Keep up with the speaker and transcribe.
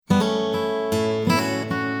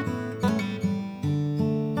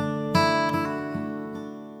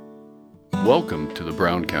Welcome to the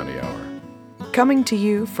Brown County Hour. Coming to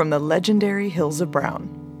you from the legendary Hills of Brown,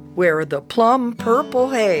 where the plum purple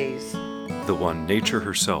haze, the one nature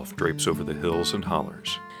herself drapes over the hills and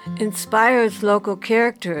hollers, inspires local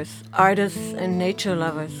characters, artists, and nature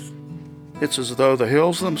lovers. It's as though the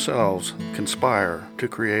hills themselves conspire to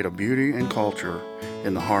create a beauty and culture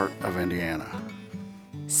in the heart of Indiana.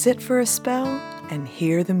 Sit for a spell and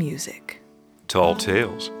hear the music. Tall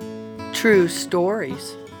tales, true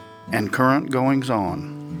stories, and current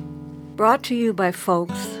goings-on. Brought to you by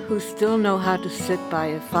folks who still know how to sit by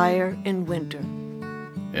a fire in winter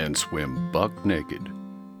and swim buck naked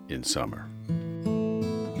in summer.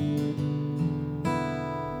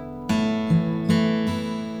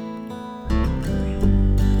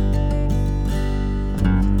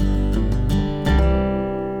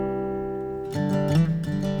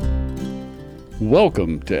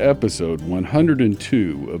 Welcome to episode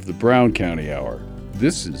 102 of the Brown County Hour.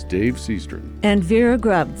 This is Dave Seastrom. And Vera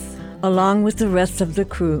Grubbs, along with the rest of the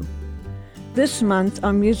crew. This month,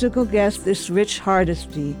 our musical guest is Rich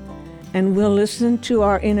Hardesty, and we'll listen to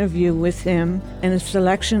our interview with him and a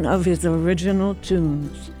selection of his original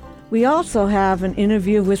tunes. We also have an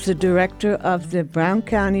interview with the director of the Brown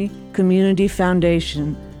County Community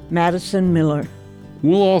Foundation, Madison Miller.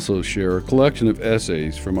 We'll also share a collection of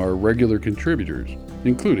essays from our regular contributors,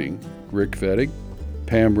 including Rick Fettig,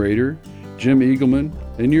 Pam Rader, Jim Eagleman,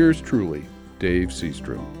 and yours truly, Dave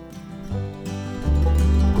Seastrom.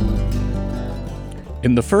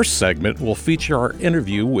 In the first segment, we'll feature our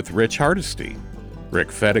interview with Rich Hardesty. Rick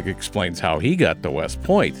Fettig explains how he got to West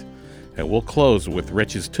Point, and we'll close with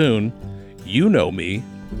Rich's tune, You Know Me.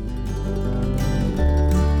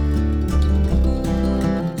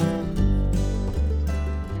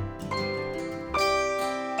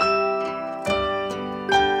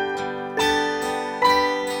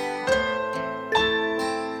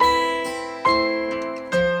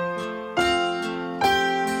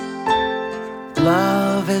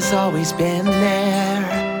 Love has always been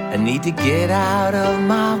there. I need to get out of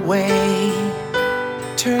my way.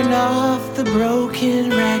 Turn off the broken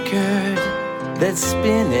record that's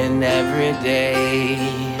spinning every day.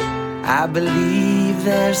 I believe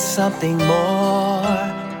there's something more.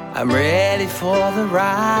 I'm ready for the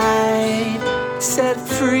ride. Set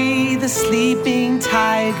free the sleeping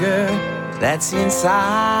tiger that's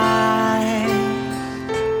inside.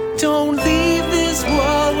 Don't leave this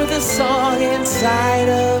world with a song inside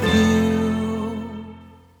of you.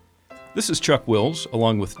 This is Chuck Wills,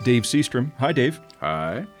 along with Dave Seastrom. Hi, Dave.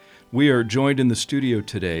 Hi. We are joined in the studio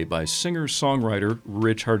today by singer-songwriter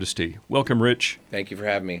Rich Hardesty. Welcome, Rich. Thank you for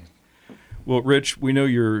having me. Well, Rich, we know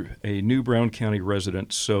you're a new Brown County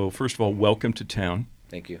resident, so first of all, welcome to town.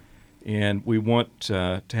 Thank you. And we want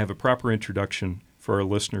to have a proper introduction for our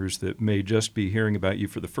listeners that may just be hearing about you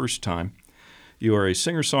for the first time. You are a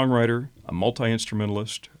singer-songwriter, a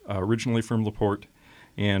multi-instrumentalist, originally from LaPorte,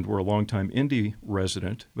 and were a longtime Indy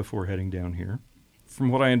resident before heading down here. From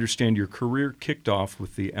what I understand, your career kicked off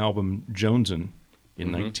with the album Jonesin'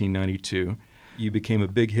 in 1992. You became a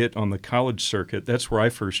big hit on the college circuit. That's where I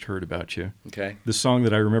first heard about you. Okay. The song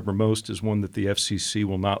that I remember most is one that the FCC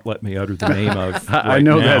will not let me utter the name of right I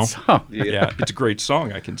know now. that song. Yeah, it's a great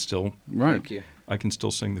song. I can still Thank you. I can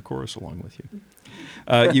still sing the chorus along with you.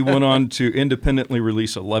 You went on to independently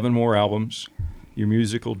release 11 more albums. Your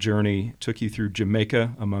musical journey took you through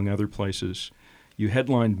Jamaica, among other places. You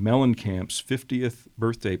headlined Mellencamp's 50th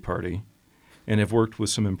birthday party and have worked with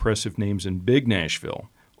some impressive names in Big Nashville,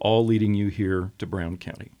 all leading you here to Brown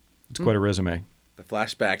County. It's quite a resume. The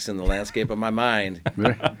flashbacks in the landscape of my mind.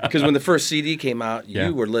 Because when the first CD came out,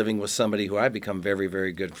 you were living with somebody who I've become very,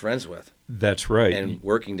 very good friends with. That's right. And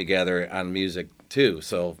working together on music, too.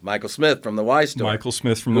 So Michael Smith from the Y Store. Michael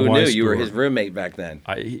Smith from the Y Who Store. knew you were his roommate back then?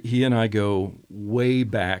 He and I go way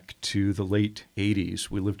back to the late 80s.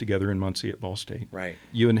 We lived together in Muncie at Ball State. Right.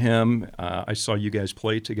 You and him, I saw you guys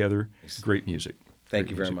play together. Great music. Thank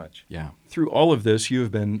you very much. Yeah. Through all of this, you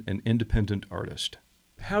have been an independent artist.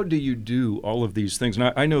 How do you do all of these things?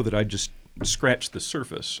 And I know that I just scratched the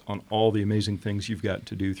surface on all the amazing things you've got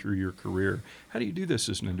to do through your career. How do you do this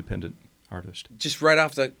as an independent artist? Just right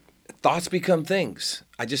off the thoughts become things.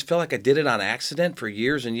 I just felt like I did it on accident for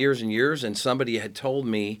years and years and years, and somebody had told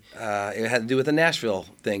me, it had to do with the Nashville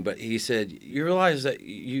thing, but he said, you realize that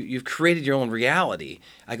you've created your own reality.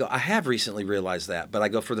 I go, I have recently realized that, but I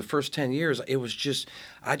go, for the first 10 years, it was just,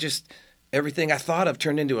 everything I thought of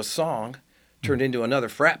turned into a song, turned into another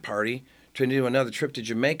frat party, turned into another trip to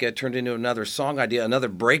Jamaica, turned into another song idea, another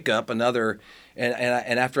breakup, another. And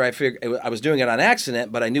after I figured I was doing it on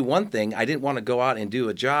accident, but I knew one thing: I didn't want to go out and do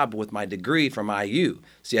a job with my degree from IU.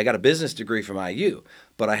 See, I got a business degree from IU,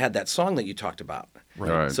 but I had that song that you talked about.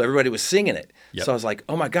 Right. So everybody was singing it. Yep. So I was like,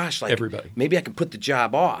 oh my gosh, like Everybody. maybe I can put the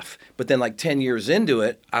job off. But then like 10 years into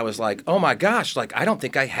it, I was like, oh my gosh, like I don't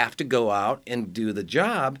think I have to go out and do the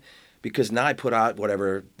job because now I put out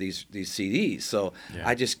whatever these CDs. So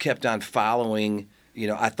I just kept on following. You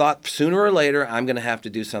know, I thought sooner or later I'm going to have to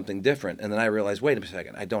do something different, and then I realized, wait a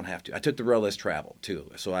second, I don't have to. I took the road less traveled too,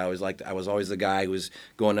 so I was always the guy who was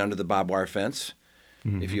going under the barbed wire fence,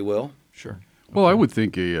 if you will. Sure. Well, I would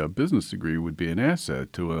think a business degree would be an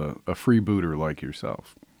asset to a freebooter like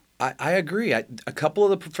yourself. I agree. A couple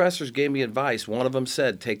of the professors gave me advice. One of them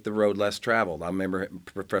said, take the road less traveled. I remember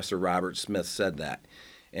Professor Robert Smith said that,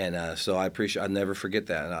 and so I'll never forget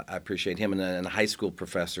that. And I appreciate him and a high school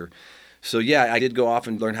professor. So, yeah, I did go off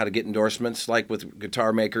and learn how to get endorsements, like with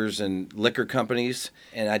guitar makers and liquor companies.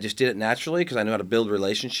 And I just did it naturally because I knew how to build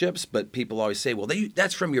relationships. But people always say, well,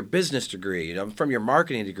 that's from your business degree, you know, from your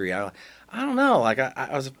marketing degree. I don't know. Like,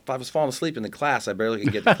 I was falling asleep in the class. I barely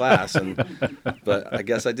could get to class. But I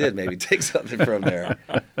guess I did maybe take something from there.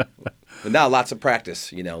 But now lots of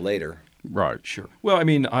practice, you know, later. Right. Sure. Well, I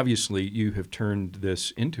mean, obviously, you have turned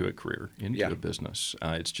this into a career, into a business.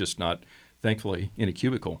 It's just not, thankfully, in a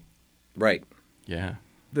cubicle. Right. Yeah.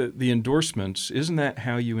 The endorsements, isn't that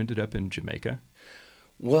how you ended up in Jamaica?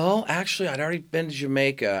 Well, actually, I'd already been to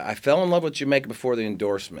Jamaica. I fell in love with Jamaica before the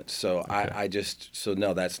endorsement, so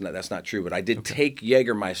no, that's not true. But I did take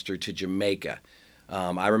Jägermeister to Jamaica.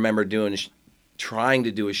 I remember trying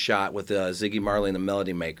to do a shot with Ziggy Marley and the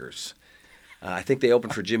Melody Makers. I think they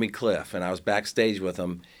opened for Jimmy Cliff, and I was backstage with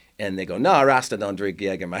them, and they go, "No, Rasta don't drink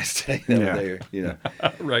Jägermeister." You know.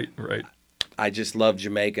 Right. I just loved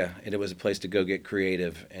Jamaica, and it was a place to go get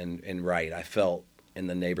creative and write. I felt in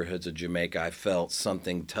the neighborhoods of Jamaica, I felt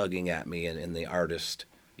something tugging at me in the artist.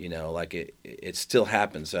 You know, like it still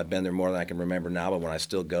happens. I've been there more than I can remember now, but when I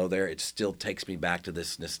still go there, it still takes me back to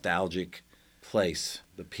this nostalgic place,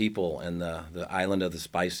 the people and the island of the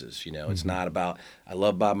spices. You know, it's not about, I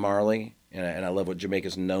love Bob Marley, and I love what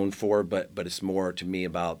Jamaica's known for, but it's more to me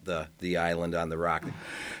about the island on the rock.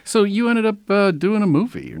 So you ended up doing a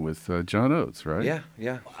movie with John Oates, right?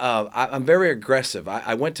 Yeah. I'm very aggressive.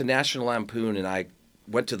 I went to National Lampoon, and I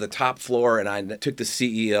went to the top floor, and I took the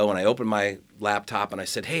CEO, and I opened my laptop, and I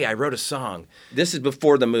said, hey, I wrote a song. This is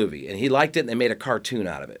before the movie, and he liked it, and they made a cartoon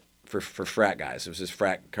out of it. For frat guys. It was this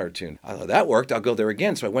frat cartoon. I thought, that worked. I'll go there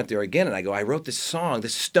again. So I went there again, and I go, I wrote this song,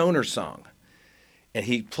 this stoner song. And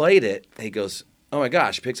he played it, and he goes, oh my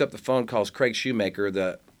gosh. He picks up the phone, calls Craig Shoemaker,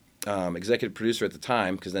 the executive producer at the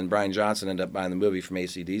time, because then Brian Johnson ended up buying the movie from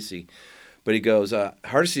AC/DC. But he goes,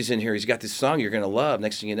 Hardesty's in here. He's got this song you're going to love.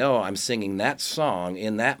 Next thing you know, I'm singing that song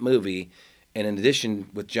in that movie, and in addition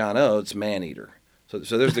with John Oates, Maneater.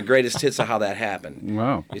 So there's the greatest hits of how that happened.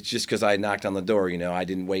 Wow. It's just because I knocked on the door, you know. I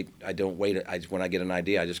didn't wait. I don't wait. When I get an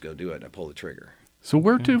idea, I just go do it. And I pull the trigger. So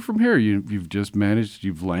where to from here?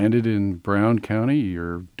 You've landed in Brown County.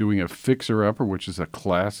 You're doing a fixer-upper, which is a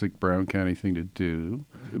classic Brown County thing to do.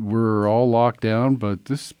 We're all locked down, but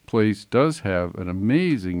this place does have an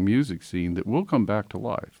amazing music scene that will come back to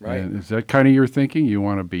life. Right. And is that kind of your thinking? You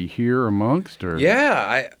want to be here amongst? Or?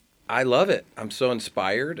 Yeah, I love it. I'm so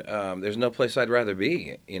inspired. There's no place I'd rather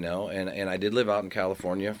be, you know. And I did live out in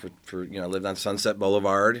California for I lived on Sunset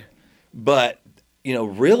Boulevard. But, you know,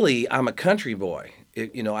 really, I'm a country boy.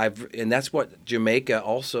 And that's what Jamaica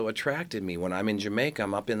also attracted me. When I'm in Jamaica,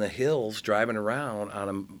 I'm up in the hills driving around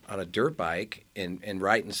on a dirt bike and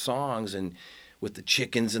writing songs and with the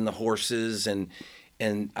chickens and the horses and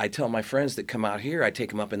I tell my friends that come out here, I take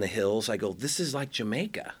them up in the hills. I go, this is like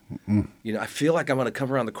Jamaica. Mm-hmm. You know, I feel like I'm going to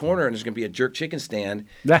come around the corner and there's going to be a jerk chicken stand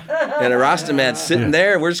and a Rasta man sitting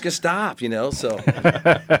there. We're just going to stop, you know. So,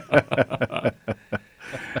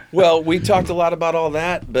 well, we talked a lot about all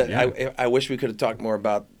that, but I wish we could have talked more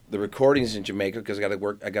about the recordings in Jamaica because I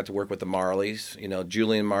got to work with the Marleys. You know,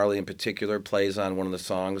 Julian Marley in particular plays on one of the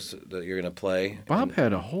songs that you're going to play. Bob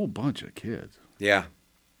had a whole bunch of kids. Yeah.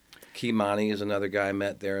 Kimani is another guy I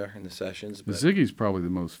met there in the sessions. But Ziggy's probably the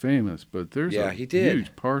most famous, but there's a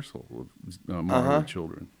huge parcel of Marley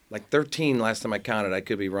children. Like 13 last time I counted. I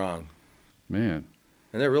could be wrong. Man.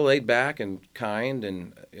 And they're real laid back and kind.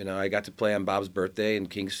 And, you know, I got to play on Bob's birthday in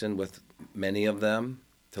Kingston with many of them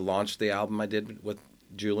to launch the album I did with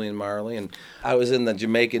Julian Marley. And I was in the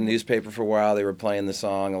Jamaican newspaper for a while. They were playing the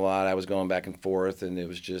song a lot. I was going back and forth, and it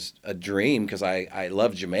was just a dream because I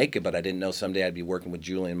love Jamaica, but I didn't know someday I'd be working with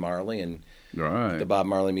Julian Marley and the Bob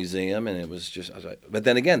Marley Museum. And it was just, I was like, but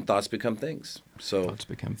then again, thoughts become things. So Thoughts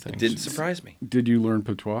become things. It didn't surprise me. Did you learn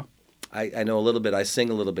patois? I know a little bit. I sing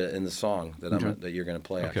a little bit in the song that you're going to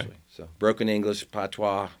play, actually. So broken English,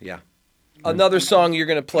 patois, yeah. Another song you're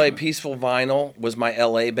going to play, Peaceful Vinyl, was my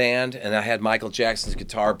L.A. band, and I had Michael Jackson's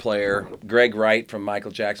guitar player, Greg Wright from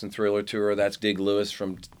Michael Jackson Thriller Tour. That's Dig Lewis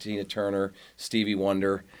from Tina Turner, Stevie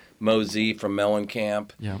Wonder, Mo Z from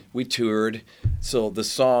Mellencamp. Yeah. We toured. So the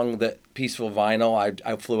song, that Peaceful Vinyl,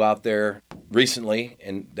 I flew out there recently,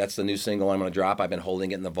 and that's the new single I'm going to drop. I've been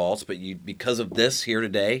holding it in the vaults, but because of this here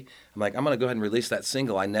today, I'm like, I'm going to go ahead and release that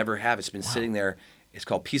single. I never have. It's been sitting there. It's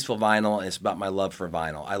called Peaceful Vinyl, and it's about my love for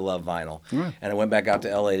vinyl. I love vinyl. Right. And I went back out to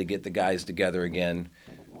L.A. to get the guys together again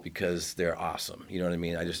because they're awesome. You know what I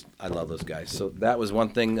mean? I love those guys. So that was one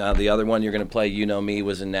thing. The other one you're going to play, You Know Me,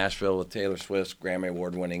 was in Nashville with Taylor Swift's Grammy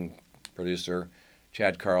Award-winning producer,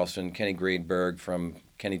 Chad Carlson, Kenny Greenberg from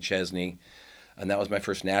Kenny Chesney, and that was my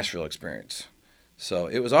first Nashville experience. So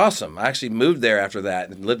it was awesome. I actually moved there after that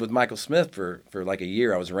and lived with Michael Smith for like a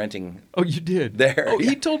year. I was renting. Oh, you did? There. Oh,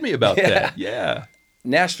 he told me about that. Yeah.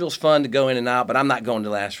 Nashville's fun to go in and out, but I'm not going to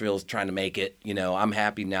Nashville trying to make it. You know, I'm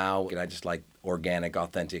happy now, and I just like organic,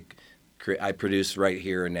 authentic. I produce right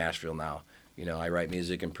here in Nashville now. You know, I write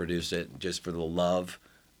music and produce it just for the love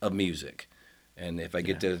of music. And if I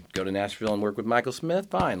get to go to Nashville and work with Michael Smith,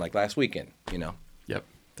 fine, like last weekend, you know. Yep.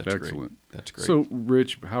 That's excellent. Great. That's great. So,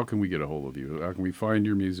 Rich, how can we get a hold of you? How can we find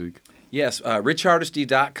your music? Yes,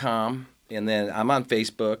 richhardesty.com, and then I'm on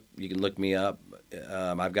Facebook. You can look me up.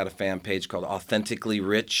 I've got a fan page called Authentically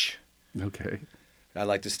Rich. Okay. I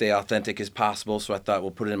like to stay authentic as possible, so I thought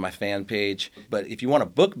we'll put it in my fan page. But if you want to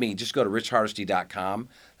book me, just go to richhardesty.com.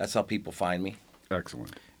 That's how people find me.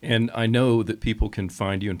 Excellent. And I know that people can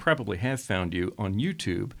find you, and probably have found you, on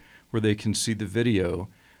YouTube, where they can see the video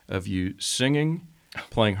of you singing,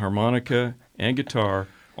 playing harmonica and guitar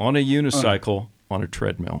on a unicycle on a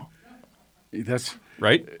treadmill. That's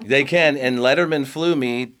right? They can. And Letterman flew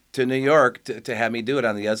me to New York to have me do it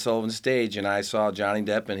on the Ed Sullivan stage, and I saw Johnny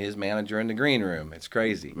Depp and his manager in the green room. It's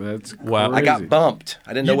crazy. That's wow. Crazy. I got bumped.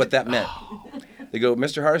 I didn't know what that meant. They go,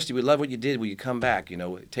 Mr. Hardesty, we love what you did. Will you come back? You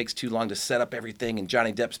know, it takes too long to set up everything, and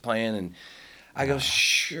Johnny Depp's playing, and I go,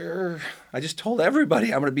 sure. I just told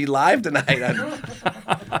everybody I'm going to be live tonight.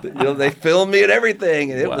 You know, they filmed me and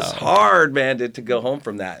everything, and it was hard, man, to go home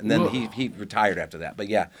from that. And then he retired after that. But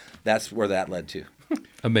yeah, that's where that led to.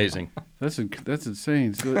 Amazing. That's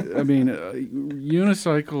insane. So, I mean,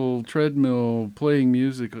 unicycle, treadmill, playing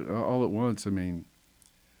music all at once. I mean,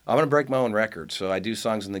 I'm going to break my own record. So I do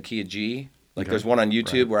songs in the key of G. Like there's one on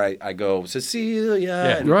YouTube where I go, Cecilia.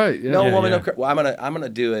 Yeah. Right. Yeah. No woman. No well, I'm gonna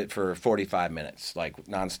do it for 45 minutes, like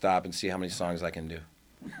nonstop, and see how many songs I can do.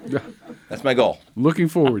 That's my goal. Looking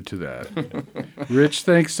forward to that. Rich,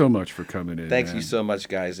 thanks so much for coming in. Thanks you so much,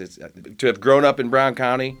 guys. It's to have grown up in Brown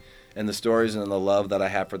County and the stories and the love that I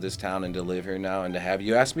have for this town, and to live here now, and to have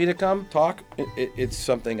you ask me to come talk. It's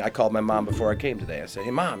something I called my mom before I came today. I said,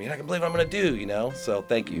 "Hey, Mom, you're not gonna believe what I'm gonna do," you know. So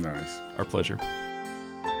thank you. Nice. Our pleasure.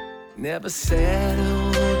 Never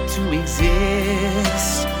settled to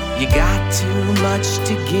exist. You got too much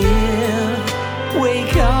to give.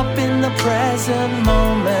 Wake up in the present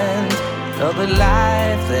moment of the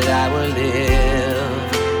life that I will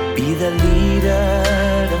live. Be the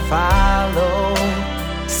leader to follow.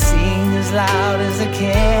 Sing as loud as I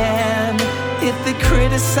can. If they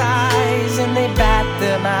criticize and they bat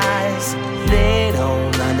their eyes, they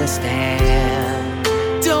don't understand.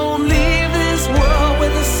 Don't leave this world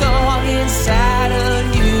with a song inside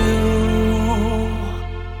of you.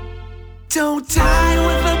 Don't die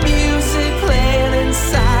with the music playing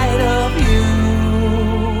inside of you.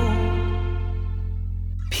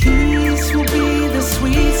 Peace will be the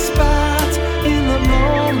sweet spot in the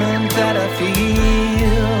moment that I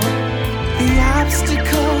feel. The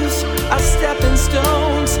obstacles are stepping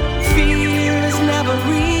stones. Fear is never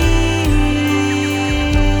real.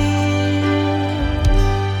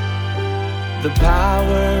 The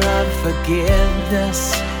power of forgiveness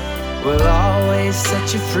will always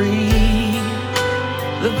set you free.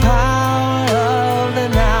 The power of the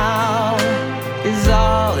now is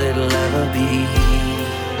all it'll ever be.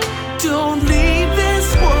 Don't leave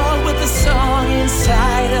this world with a song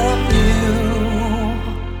inside of you.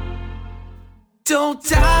 Don't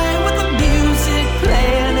die with the music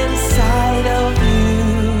playing inside of you.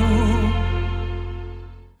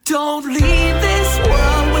 Don't leave this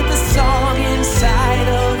world with a song inside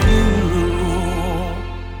of you.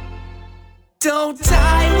 Don't die.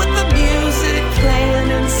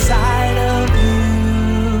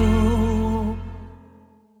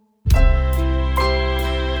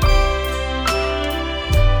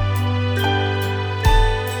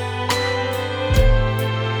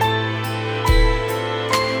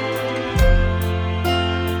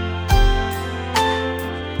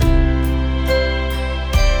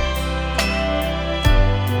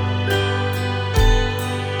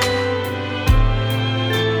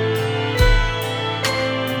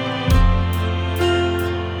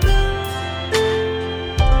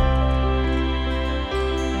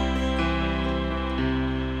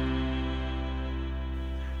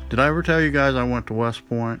 Did I ever tell you guys I went to West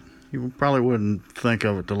Point? You probably wouldn't think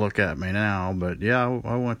of it to look at me now, but yeah,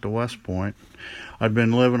 I went to West Point. I'd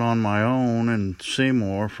been living on my own in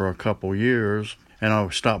Seymour for a couple years, and I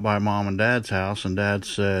stopped by Mom and Dad's house, and Dad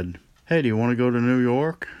said, "Hey, do you want to go to New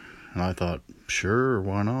York?" And I thought, sure,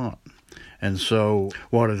 why not? And so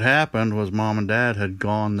what had happened was Mom and Dad had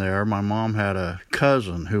gone there. My mom had a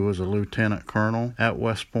cousin who was a lieutenant colonel at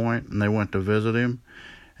West Point, and they went to visit him.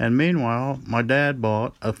 And meanwhile, my dad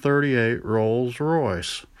bought a 38 Rolls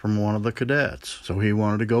Royce from one of the cadets, so he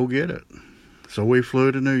wanted to go get it. So we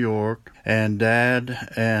flew to New York, and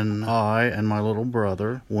Dad and I and my little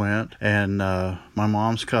brother went, and my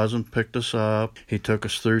mom's cousin picked us up. He took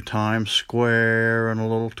us through Times Square and a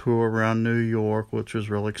little tour around New York, which was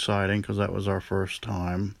really exciting because that was our first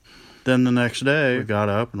time. Then the next day, we got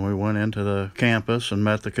up and we went into the campus and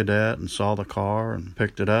met the cadet and saw the car and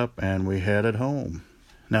picked it up, and we headed home.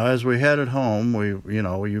 Now, as we headed home,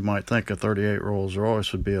 you might think a 38 Rolls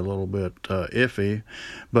Royce would be a little bit iffy,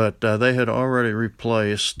 but they had already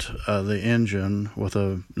replaced the engine with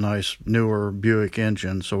a nice newer Buick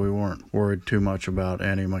engine, so we weren't worried too much about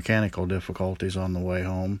any mechanical difficulties on the way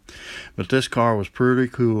home. But this car was pretty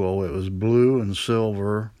cool. It was blue and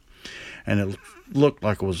silver, and it looked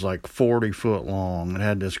like it was like 40 foot long. It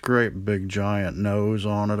had this great big giant nose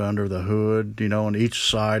on it under the hood, and each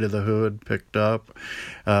side of the hood picked up,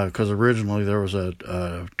 because originally there was a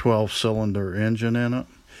 12-cylinder engine in it.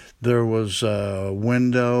 There was a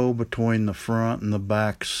window between the front and the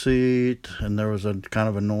back seat, and there was a kind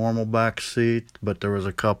of a normal back seat, but there was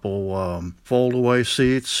a couple fold-away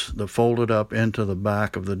seats that folded up into the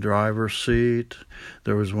back of the driver's seat.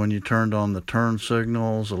 There was, when you turned on the turn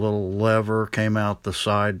signals, a little lever came out the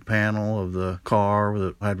side panel of the car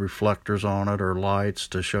that had reflectors on it or lights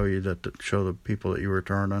to show show the people that you were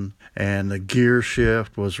turning. And the gear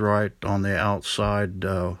shift was right on the outside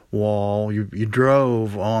wall. You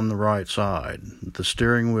drove on the right side. The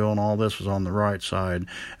steering wheel and all this was on the right side,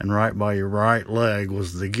 and right by your right leg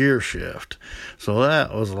was the gear shift. So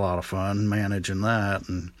that was a lot of fun, managing that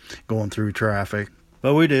and going through traffic.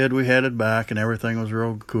 But we headed back, and everything was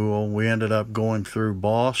real cool. We ended up going through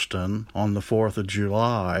Boston on the 4th of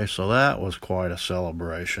July, so that was quite a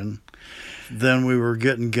celebration. Then we were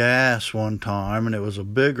getting gas one time, and it was a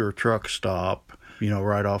bigger truck stop,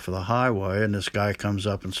 right off of the highway, and this guy comes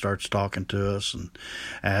up and starts talking to us and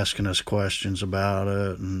asking us questions about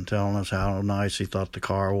it and telling us how nice he thought the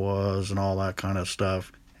car was and all that kind of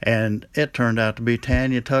stuff. And it turned out to be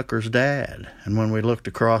Tanya Tucker's dad. And when we looked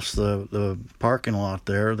across the parking lot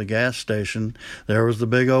there, the gas station, there was the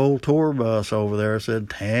big old tour bus over there. It said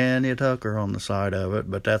Tanya Tucker on the side of it.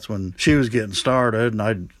 But that's when she was getting started, and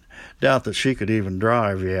I doubt that she could even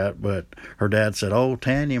drive yet. But her dad said, "Oh,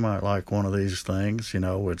 Tanya might like one of these things,"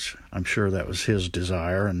 which I'm sure that was his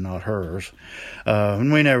desire and not hers.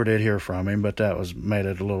 And we never did hear from him, but that made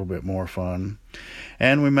it a little bit more fun.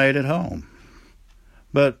 And we made it home.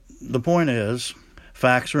 But the point is,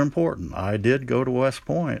 facts are important. I did go to West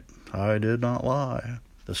Point. I did not lie.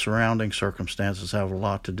 The surrounding circumstances have a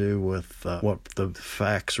lot to do with what the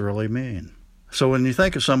facts really mean. So when you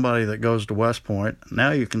think of somebody that goes to West Point,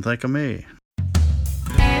 now you can think of me.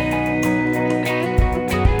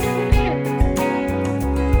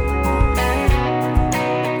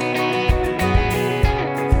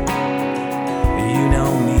 You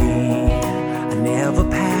know me, I never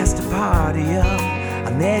passed a party up. I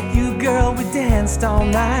met you, girl, we danced all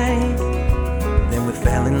night. Then we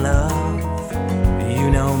fell in love. You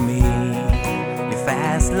know me, your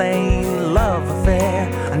fast lane love affair,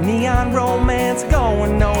 a neon romance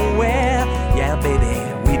going nowhere. Yeah, baby,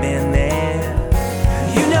 we've been there.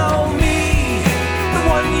 You know me, the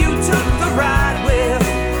one you took the ride with,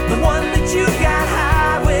 the one that you got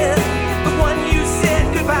high with, the one you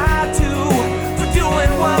said goodbye to for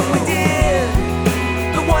doing what we did,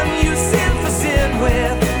 the one you sinned for sin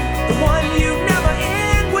with, the one you never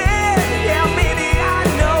end with. Yeah, baby, I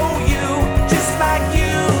know you just like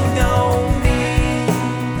you know me.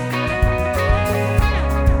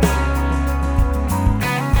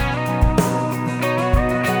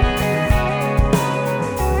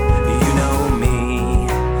 You know me,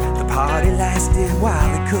 the party lasted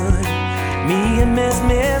while it could. Me and Miss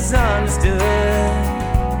Misunderstood.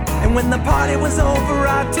 And when the party was over,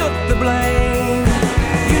 I took the blame.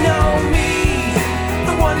 You know me,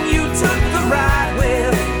 the one you took the ride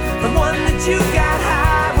with, the one that you got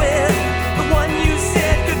high with, the one you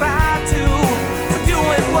said goodbye to for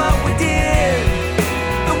doing what we did,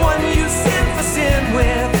 the one you sinned for sin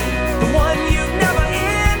with, the one you never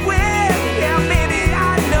end with. Yeah, baby,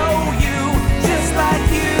 I know you just like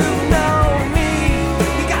you know me.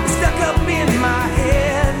 You got stuck up in my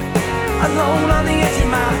head.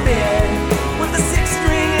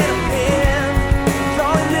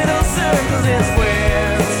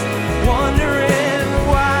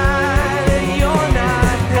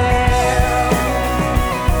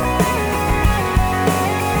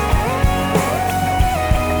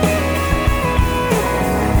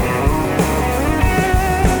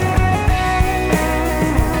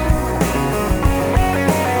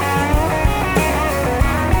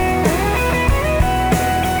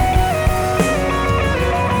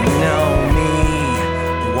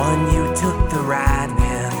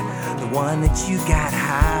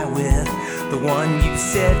 one you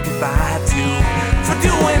said goodbye to, for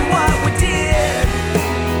doing what we did,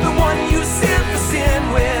 the one you sinned for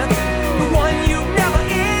sin with, the one you never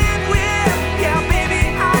end with. Yeah,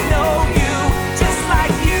 baby, I know you just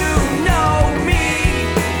like you know me,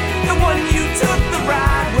 the one you took the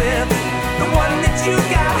ride with, the one that you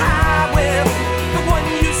got high with, the one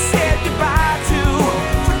you said goodbye to,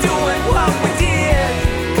 for doing what we did,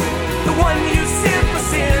 the one you sinned for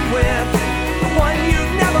sin with, the one you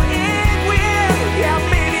never end with. Yeah,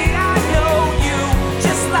 baby, I know you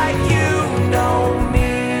just like you know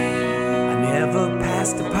me. I never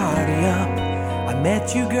passed the party up. I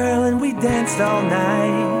met you, girl, and we danced all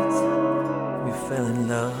night. We fell in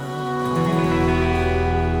love.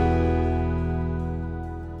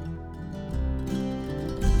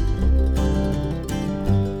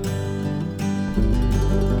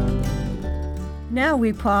 Now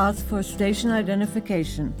we pause for station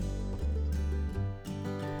identification.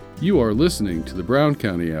 You are listening to the Brown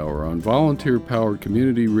County Hour on volunteer-powered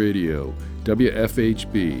community radio,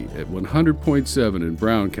 WFHB, at 100.7 in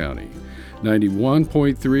Brown County,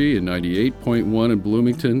 91.3 and 98.1 in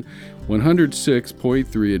Bloomington,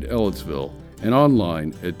 106.3 in Ellettsville, and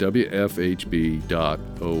online at wfhb.org.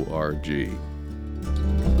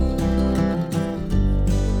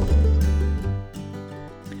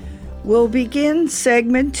 We'll begin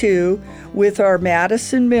segment 2 with our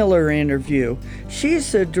Madison Miller interview.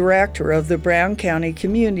 She's the director of the Brown County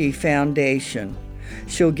Community Foundation.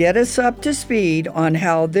 She'll get us up to speed on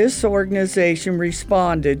how this organization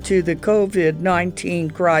responded to the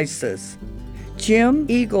COVID-19 crisis. Jim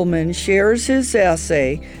Eagleman shares his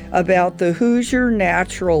essay about the Hoosier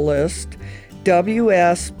naturalist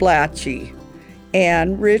W.S. Blatchy.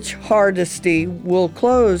 And Rich Hardesty will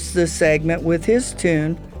close the segment with his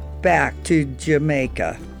tune, Back to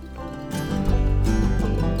Jamaica.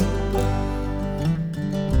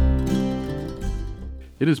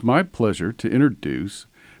 It is my pleasure to introduce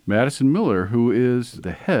Madison Miller, who is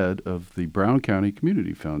the head of the Brown County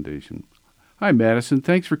Community Foundation. Hi, Madison.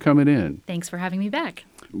 Thanks for coming in. Thanks for having me back.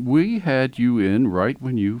 We had you in right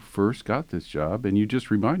when you first got this job, and you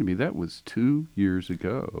just reminded me that was 2 years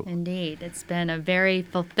ago. Indeed. It's been a very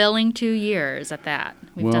fulfilling 2 years at that.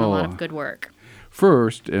 We've done a lot of good work.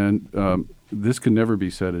 First, and this can never be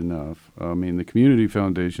said enough, I mean, the Community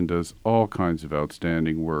Foundation does all kinds of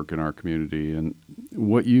outstanding work in our community, and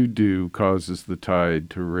what you do causes the tide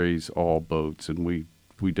to raise all boats, and we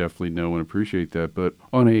definitely know and appreciate that. But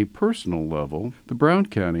on a personal level, the Brown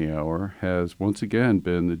County Hour has once again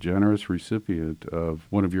been the generous recipient of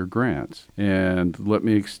one of your grants. And let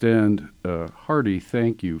me extend a hearty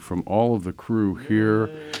thank you from all of the crew here.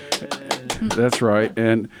 That's right.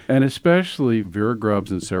 And especially Vera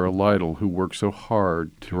Grubbs and Sarah Lytle, who worked so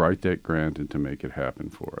hard to write that grant and to make it happen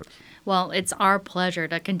for us. Well, it's our pleasure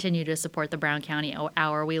to continue to support the Brown County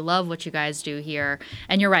Hour. We love what you guys do here.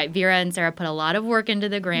 And you're right, Vera and Sarah put a lot of work into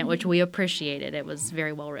the grant, which we appreciated. It was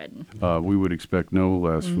very well written. We would expect no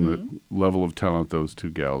less from the level of talent those two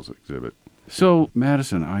gals exhibit. So,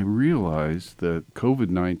 Madison, I realize that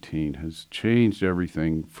COVID-19 has changed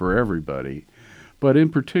everything for everybody. But in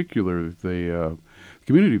particular, the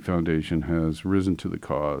Community Foundation has risen to the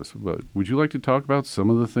cause. But would you like to talk about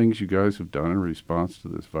some of the things you guys have done in response to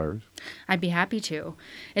this virus? I'd be happy to.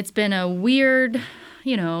 It's been a weird,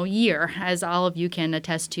 year, as all of you can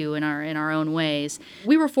attest to in our own ways.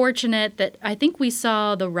 We were fortunate that I think we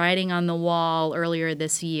saw the writing on the wall earlier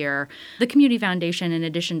this year. The Community Foundation, in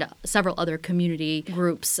addition to several other community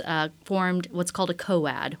groups, formed what's called a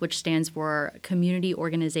COAD, which stands for Community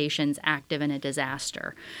Organizations Active in a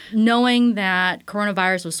Disaster. Knowing that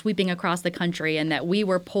coronavirus was sweeping across the country and that we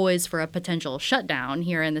were poised for a potential shutdown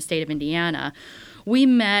here in the state of Indiana, we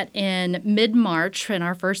met in mid-March in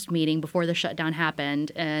our first meeting before the shutdown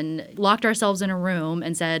happened and locked ourselves in a room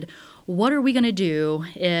and said, what are we going to do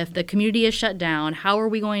if the community is shut down? How are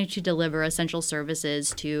we going to deliver essential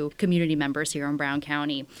services to community members here in Brown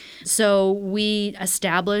County? So we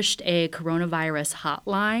established a coronavirus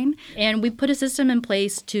hotline, and we put a system in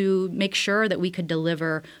place to make sure that we could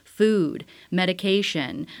deliver food,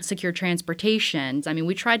 medication, secure transportation. I mean,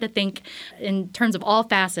 we tried to think in terms of all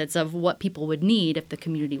facets of what people would need if the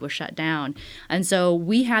community was shut down. And so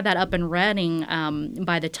we had that up and running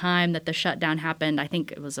by the time that the shutdown happened. I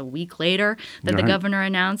think it was a week later that the governor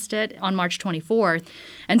announced it on March 24th.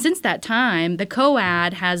 And since that time, the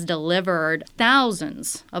COAD has delivered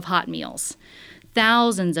thousands of hot meals,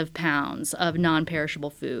 thousands of pounds of non-perishable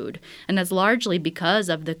food. And that's largely because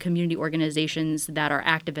of the community organizations that are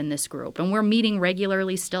active in this group. And we're meeting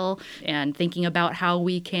regularly still and thinking about how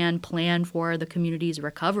we can plan for the community's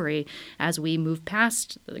recovery as we move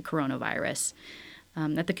past the coronavirus.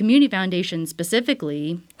 At the Community Foundation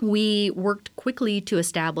specifically, we worked quickly to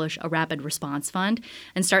establish a rapid response fund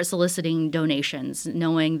and start soliciting donations,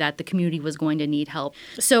 knowing that the community was going to need help.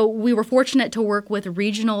 So we were fortunate to work with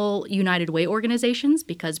regional United Way organizations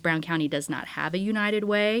because Brown County does not have a United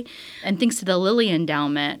Way. And thanks to the Lilly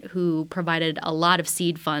Endowment, who provided a lot of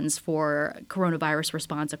seed funds for coronavirus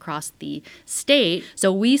response across the state.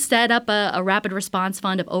 So we set up a rapid response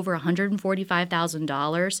fund of over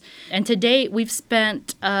 $145,000. And to date, we've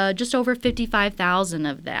spent just over $55,000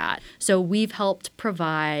 of that. So we've helped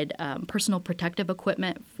provide personal protective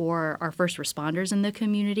equipment for our first responders in the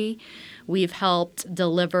community. We've helped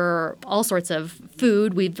deliver all sorts of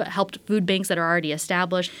food. We've helped food banks that are already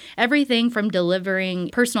established. Everything from delivering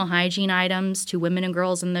personal hygiene items to women and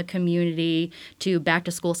girls in the community to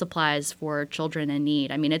back-to-school supplies for children in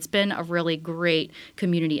need. I mean, it's been a really great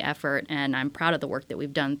community effort, and I'm proud of the work that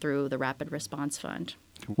we've done through the Rapid Response Fund.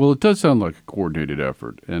 Well, it does sound like a coordinated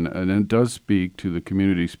effort, and it does speak to the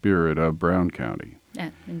community spirit of Brown County.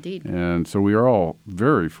 Yeah, indeed. And so we are all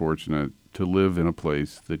very fortunate to live in a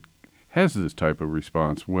place that has this type of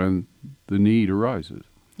response when the need arises.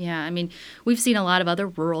 Yeah, I mean, we've seen a lot of other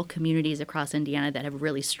rural communities across Indiana that have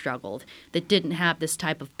really struggled, that didn't have this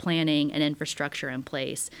type of planning and infrastructure in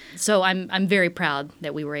place. So I'm very proud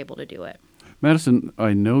that we were able to do it. Madison,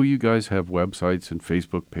 I know you guys have websites and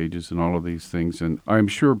Facebook pages and all of these things, and I'm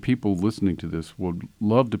sure people listening to this would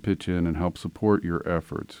love to pitch in and help support your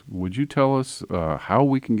efforts. Would you tell us how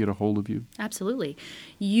we can get a hold of you? Absolutely.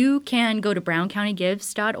 You can go to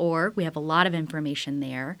browncountygives.org. We have a lot of information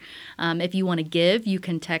there. If you want to give, you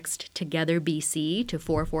can text Together BC to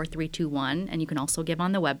 44321, and you can also give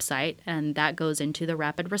on the website, and that goes into the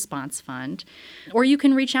Rapid Response Fund. Or you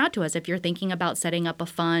can reach out to us if you're thinking about setting up a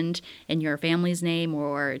fund in your family's name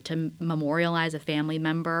or to memorialize a family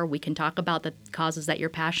member. We can talk about the causes that you're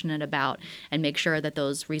passionate about and make sure that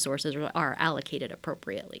those resources are allocated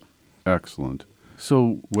appropriately. Excellent.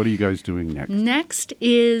 So what are you guys doing next? Next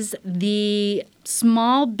is the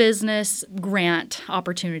small business grant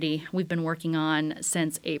opportunity we've been working on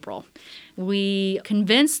since April. We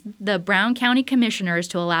convinced the Brown County Commissioners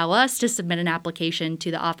to allow us to submit an application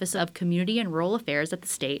to the Office of Community and Rural Affairs at the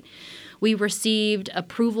state. We received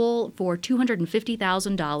approval for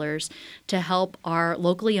 $250,000 to help our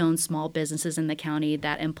locally owned small businesses in the county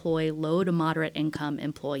that employ low to moderate income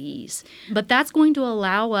employees. But that's going to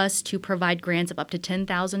allow us to provide grants of up to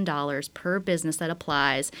 $10,000 per business that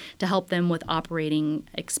applies to help them with operating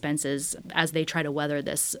expenses as they try to weather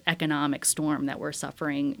this economic storm that we're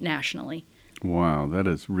suffering nationally. Wow, that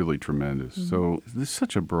is really tremendous. Mm-hmm. So this is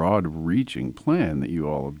such a broad-reaching plan that you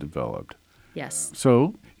all have developed. Yes.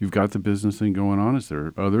 So you've got the business thing going on. Is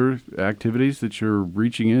there other activities that you're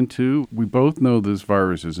reaching into? We both know this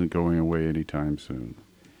virus isn't going away anytime soon.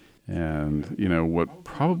 And, you know, what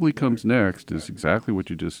probably comes next is exactly what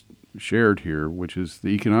you just shared here, which is the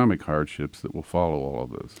economic hardships that will follow all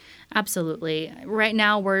of this. Absolutely. Right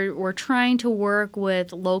now, we're trying to work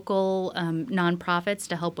with local nonprofits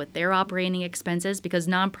to help with their operating expenses because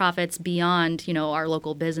nonprofits beyond, our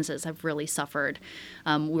local businesses have really suffered.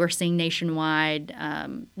 We're seeing nationwide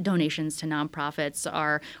donations to nonprofits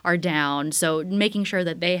are down. So making sure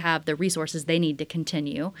that they have the resources they need to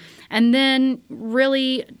continue. And then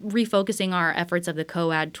really refocusing our efforts of the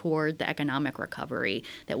COAD toward the economic recovery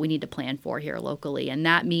that we need to plan for here locally. And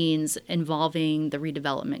that means involving the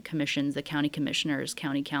redevelopment commissions, the county commissioners,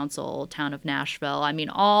 county council, town of Nashville. I mean,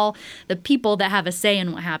 all the people that have a say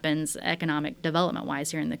in what happens economic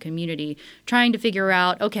development-wise here in the community, trying to figure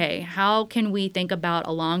out, okay, how can we think about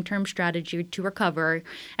a long-term strategy to recover,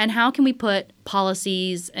 and how can we put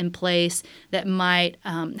policies in place that might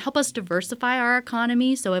help us diversify our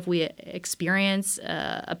economy so if we experience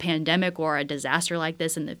a pandemic or a disaster like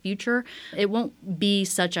this in the future, it won't be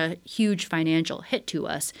such a huge financial hit to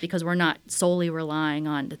us because we're not solely relying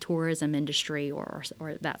on the tourism industry or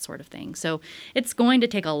that sort of thing. So it's going to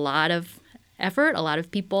take a lot of effort, a lot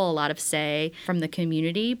of people, a lot of say from the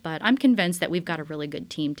community, but I'm convinced that we've got a really good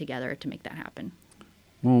team together to make that happen.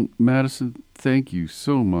 Well, Madison, thank you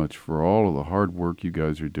so much for all of the hard work you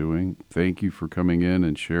guys are doing. Thank you for coming in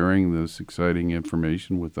and sharing this exciting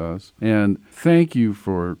information with us. And thank you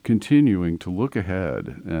for continuing to look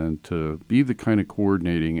ahead and to be the kind of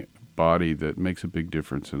coordinating body that makes a big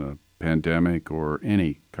difference in a pandemic or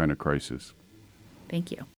any kind of crisis.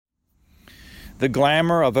 Thank you. The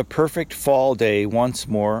glamour of a perfect fall day once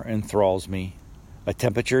more enthralls me. A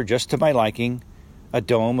temperature just to my liking, a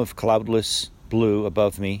dome of cloudless blue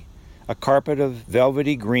above me, a carpet of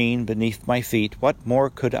velvety green beneath my feet. What more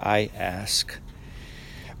could I ask?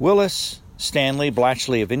 Willis Stanley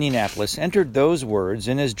Blatchley of Indianapolis entered those words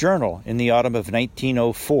in his journal in the autumn of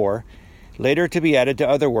 1904, later to be added to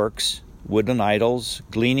other works, Woodland Idylls,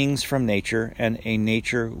 Gleanings from Nature, and A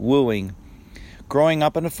Nature Wooing. Growing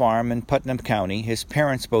up on a farm in Putnam County, his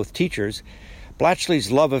parents both teachers,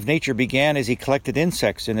 Blatchley's love of nature began as he collected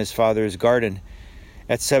insects in his father's garden.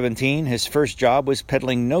 At 17, his first job was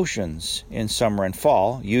peddling notions in summer and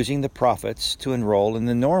fall, using the profits to enroll in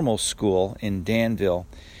the normal school in Danville.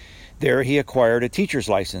 There he acquired a teacher's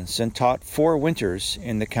license and taught 4 winters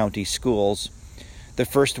in the county schools. The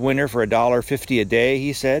first winter for $1.50 a day,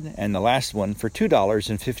 he said, and the last one for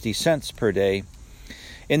 $2.50 per day.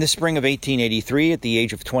 In the spring of 1883, at the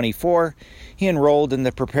age of 24, he enrolled in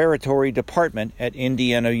the preparatory department at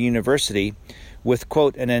Indiana University with,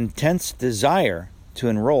 quote, an intense desire to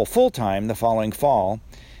enroll full-time the following fall,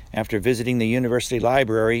 after visiting the university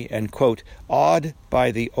library and, quote, awed by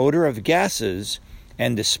the odor of gases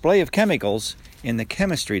and display of chemicals in the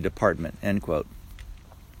chemistry department, end quote.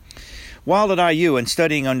 While at IU and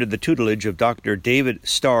studying under the tutelage of Dr. David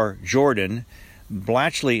Starr Jordan,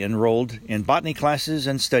 Blatchley enrolled in botany classes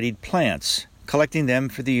and studied plants, collecting them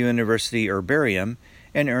for the university herbarium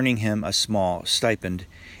and earning him a small stipend.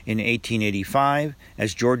 In 1885,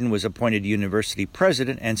 as Jordan was appointed university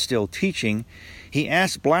president and still teaching, he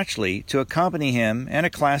asked Blatchley to accompany him and a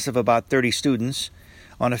class of about 30 students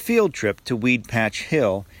on a field trip to Weed Patch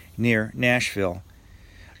Hill near Nashville.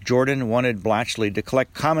 Jordan wanted Blatchley to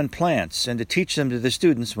collect common plants and to teach them to the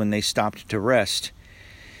students when they stopped to rest.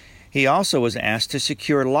 He also was asked to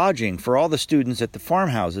secure lodging for all the students at the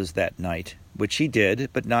farmhouses that night, which he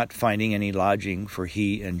did, but not finding any lodging for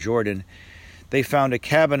he and Jordan. They found a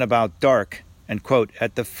cabin about dark, and, quote,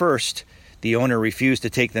 at the first, the owner refused to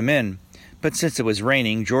take them in, but since it was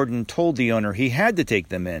raining, Jordan told the owner he had to take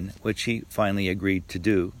them in, which he finally agreed to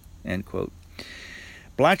do, end quote.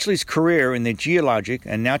 Blatchley's career in the geologic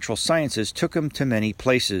and natural sciences took him to many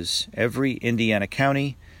places, every Indiana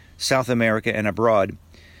county, South America, and abroad.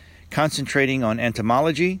 Concentrating on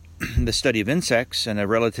entomology, the study of insects, and a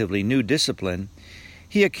relatively new discipline,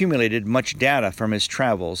 he accumulated much data from his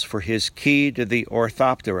travels for his Key to the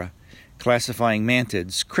Orthoptera, classifying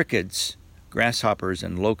mantids, crickets, grasshoppers,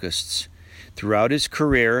 and locusts. Throughout his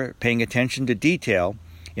career, paying attention to detail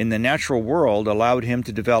in the natural world allowed him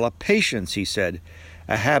to develop patience, he said,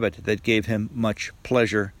 a habit that gave him much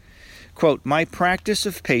pleasure. Quote, my practice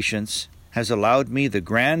of patience has allowed me the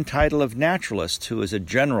grand title of naturalist who is a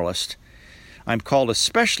generalist. I'm called a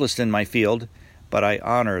specialist in my field, but I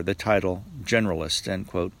honor the title generalist, end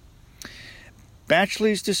quote.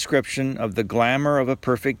 Blatchley's description of the glamour of a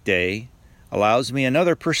perfect day allows me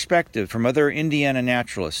another perspective from other Indiana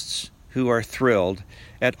naturalists who are thrilled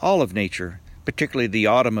at all of nature, particularly the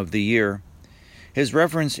autumn of the year. His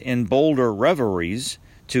reference in Boulder Reveries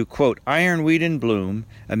to, quote, ironweed in bloom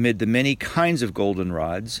amid the many kinds of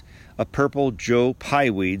goldenrods, a purple Joe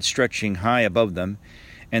pieweed stretching high above them,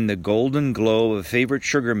 and the golden glow of a favorite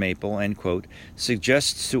sugar maple, end quote,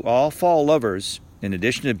 suggests to all fall lovers, in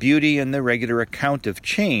addition to beauty and the regular account of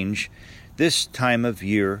change, this time of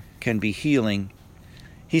year can be healing.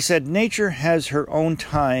 He said, nature has her own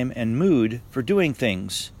time and mood for doing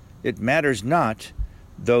things. It matters not,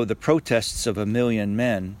 though the protests of 1 million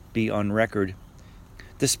men be on record.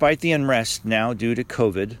 Despite the unrest now due to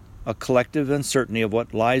COVID, a collective uncertainty of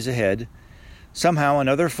what lies ahead, somehow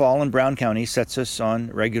another fall in Brown County sets us on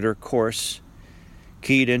regular course.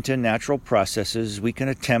 Keyed into natural processes, we can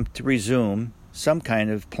attempt to resume some kind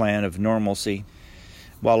of plan of normalcy.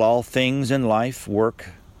 While all things in life,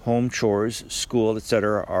 work, home chores, school,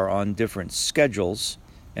 etc., are on different schedules,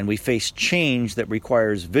 and we face change that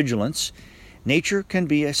requires vigilance, nature can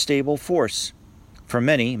be a stable force. For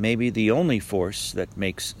many, maybe the only force that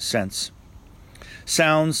makes sense.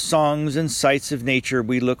 Sounds, songs, and sights of nature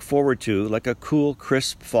we look forward to, like a cool,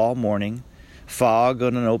 crisp fall morning, fog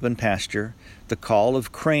on an open pasture, the call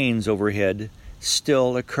of cranes overhead,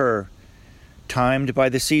 still occur. Timed by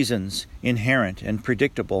the seasons, inherent and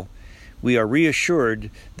predictable, we are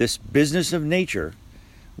reassured this business of nature,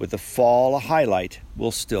 with the fall a highlight,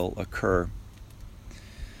 will still occur.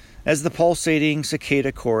 As the pulsating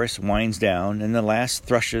cicada chorus winds down and the last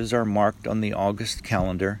thrushes are marked on the August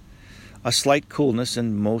calendar, a slight coolness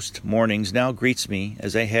in most mornings now greets me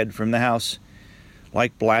as I head from the house.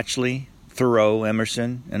 Like Blatchley, Thoreau,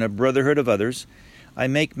 Emerson, and a brotherhood of others, I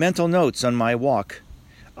make mental notes on my walk,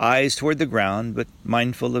 eyes toward the ground but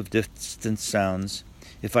mindful of distant sounds.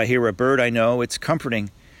 If I hear a bird, I know it's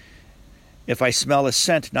comforting. If I smell a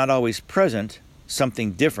scent not always present,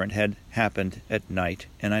 something different had happened at night,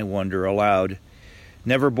 and I wonder aloud.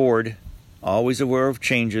 Never bored, always aware of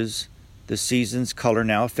changes, the season's color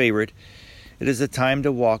now a favorite. It is the time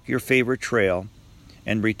to walk your favorite trail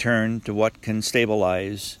and return to what can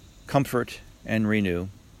stabilize, comfort, and renew.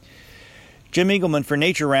 Jim Eagleman for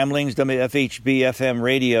Nature Ramblings, WFHB FM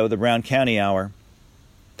Radio, the Brown County Hour.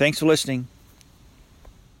 Thanks for listening.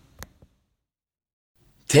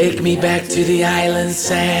 Take me back to the island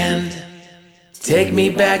sand. Take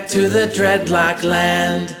me back to the dreadlock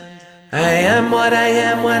land. I am what I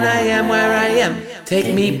am when I am where I am.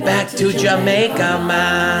 Take me back to Jamaica,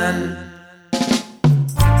 man.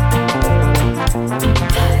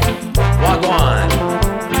 Wagwan.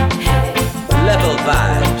 Level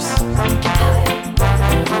vibes.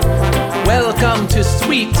 Welcome to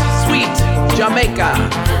sweet, sweet Jamaica.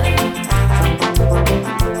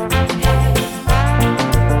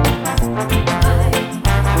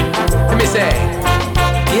 Let me say,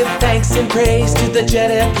 give thanks and praise to the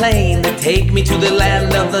jet airplane that take me to the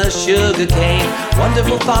land of the sugar cane.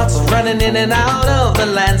 Wonderful thoughts running in and out of the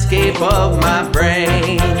landscape of my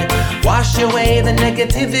brain. Wash away the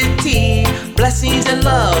negativity, blessings and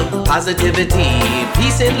love, positivity,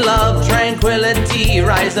 peace and love, tranquility,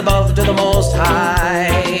 rise above to the Most High.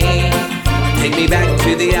 Take me back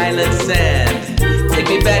to the island sand. Take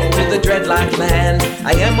me back to the dreadlock land.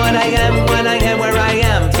 I am what I am when I am where I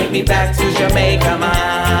am. Take me back to Jamaica,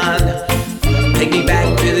 man. Take me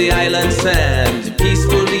back to the island sand.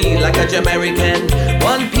 Peacefully like a Jamaican.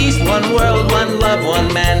 One peace, one world, one love,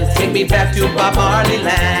 one man. Take me back to Bob Marley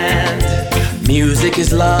land. Music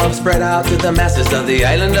is love spread out to the masses of the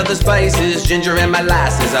island of the spices, ginger and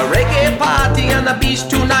molasses. A reggae party on the beach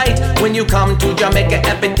tonight. When you come to Jamaica,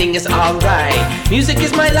 everything is alright. Music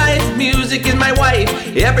is my life, music is my wife.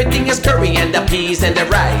 Everything is curry and the peas and the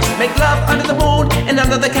rice. Make love under the moon and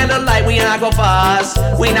under the candlelight. We not go fuss,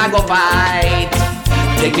 we not go fight.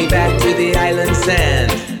 Take me back to the island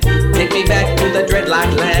sand. Take me back to the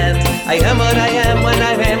dreadlock land. I am what I am when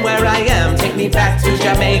I am where I am. Take me back to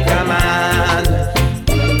Jamaica,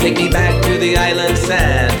 man. Take me back to the island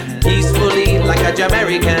sand. Peacefully like a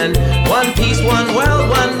Jamaican. One peace, one world,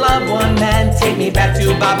 one love, one man. Take me back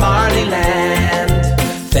to Bob Marley land.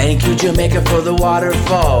 Thank you, Jamaica, for the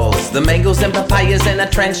waterfalls, the mangoes and papayas and the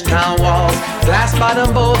trench town walls. Glass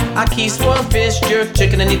bottom boat, a key sword fish, jerk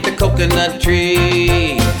chicken beneath the coconut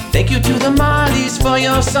tree. Thank you to the Marleys for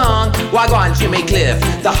your song. Wagwan, Jimmy Cliff,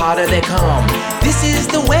 the harder they come. This is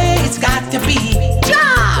the way it's got to be.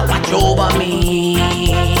 Jah, watch over me.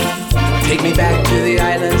 Take me back to the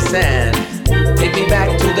island sand. Take me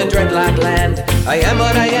back to the dreadlock land. I am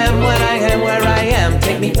what I am when I am where I am.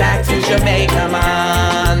 Take me back to Jamaica,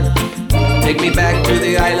 man. Take me back to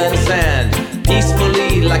the island sand.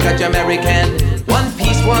 Peacefully like a Jamaican. One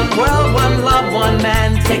peace, one world, one love, one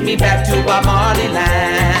man. Take me back to Bob Marley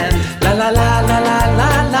land. La la la la la la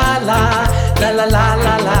la la. La la la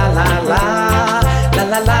la la la la. La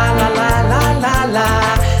la la la la la la la.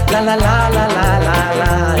 La la la la la la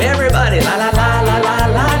la. Everybody, la la la la la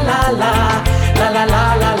la la la. La la la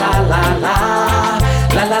la la la la.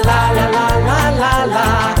 La la la la la la la la.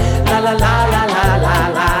 La la la la la la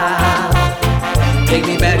la. Take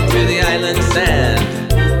me back to the island sand.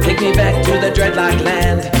 Take me back to the dreadlock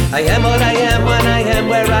land. I am what I am when I am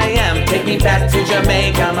where I am. Take me back to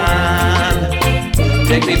Jamaica, man.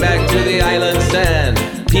 Take me back to the island sand.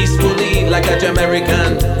 Peacefully like a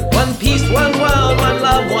Jamaican. One peace, one world, one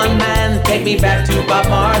love, one man. Take me back to Bob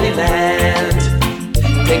Marley land.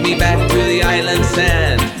 Take me back to the island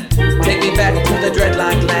sand. Take me back to the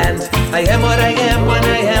dreadlock land. I am what I am when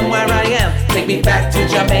I am where I am. Take me back to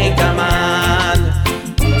Jamaica, man.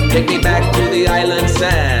 Take me back to the island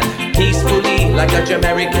sand. Peacefully like a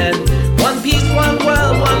Jamaican. One peace, one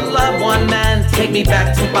world, one love, one man. Take me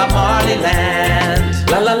back to Bob Marley land.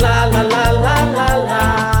 La la la la la la la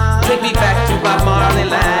la. Take me back to Bob Marley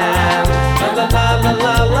land. La la la la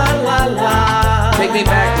la la la la. Take me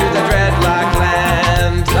back to the dreadlock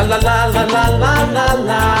land. La la la la la la la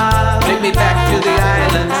la. Take me back to the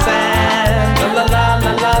island sand. La la la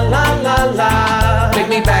la la la la la. Take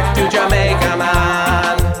me back to Jamaica,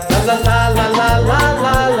 man. La la la la la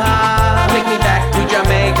la la. Take me back to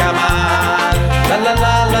Jamaica, man. La la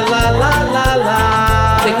la la la la la la.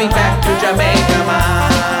 Take me back to Jamaica,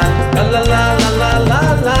 man. La la la la la la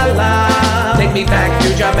la la. Take me back to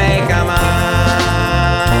Jamaica, man.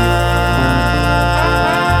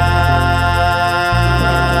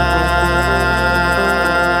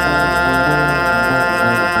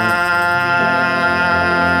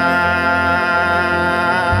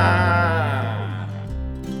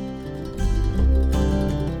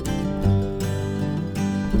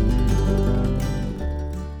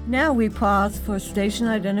 Now we pause for station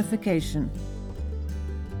identification.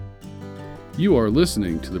 You are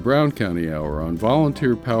listening to the Brown County Hour on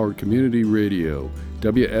volunteer-powered community radio,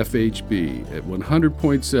 WFHB, at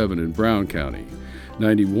 100.7 in Brown County,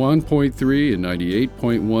 91.3 and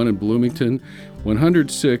 98.1 in Bloomington,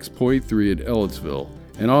 106.3 in Ellettsville,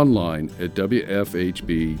 and online at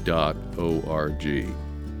wfhb.org.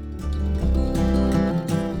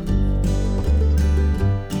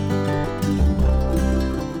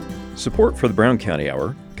 Support for the Brown County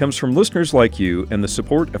Hour comes from listeners like you and the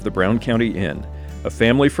support of the Brown County Inn, a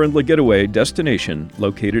family-friendly getaway destination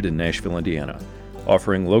located in Nashville, Indiana,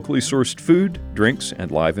 offering locally sourced food, drinks, and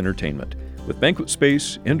live entertainment, with banquet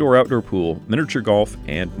space, indoor-outdoor pool, miniature golf,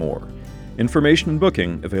 and more. Information and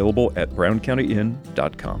booking available at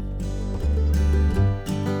browncountyin.com.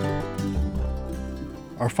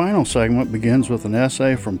 Our final segment begins with an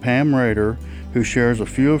essay from Pam Rader, who shares a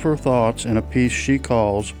few of her thoughts in a piece she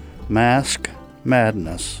calls Mask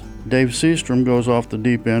Madness. Dave Seastrom goes off the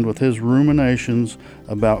deep end with his ruminations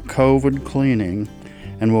about COVID cleaning,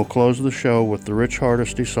 and we'll close the show with the Rich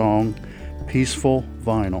Hardesty song, Peaceful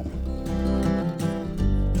Vinyl.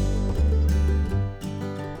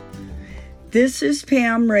 This is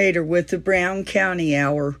Pam Rader with the Brown County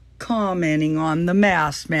Hour, commenting on the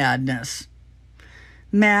mask madness.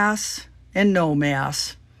 Mass and no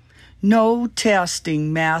mass. No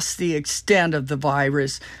testing masked the extent of the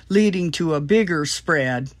virus, leading to a bigger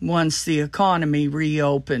spread once the economy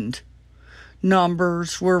reopened.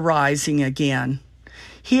 Numbers were rising again.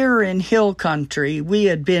 Here in Hill Country, we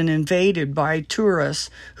had been invaded by tourists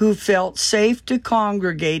who felt safe to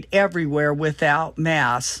congregate everywhere without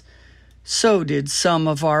masks. So did some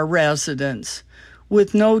of our residents.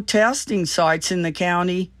 With no testing sites in the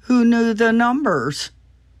county, who knew the numbers?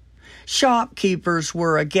 Shopkeepers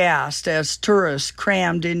were aghast as tourists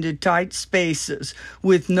crammed into tight spaces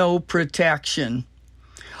with no protection.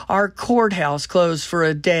 Our courthouse closed for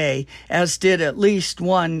a day, as did at least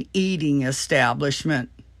one eating establishment.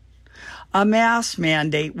 A mask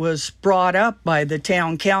mandate was brought up by the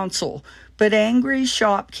town council, but angry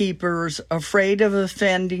shopkeepers afraid of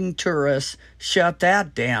offending tourists shut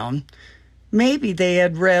that down. Maybe they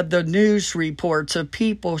had read the news reports of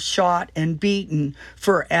people shot and beaten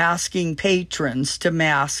for asking patrons to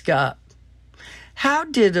mask up. How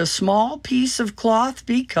did a small piece of cloth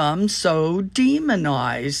become so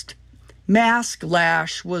demonized? Mask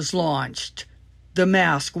Lash was launched. The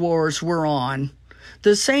mask wars were on.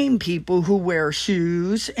 The same people who wear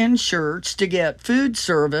shoes and shirts to get food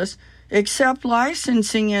service, accept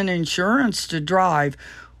licensing and insurance to drive,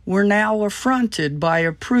 were now affronted by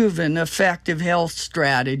a proven effective health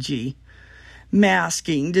strategy.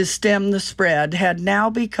 Masking to stem the spread had now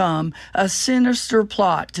become a sinister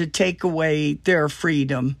plot to take away their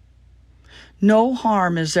freedom. No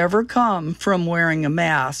harm has ever come from wearing a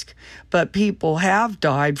mask, but people have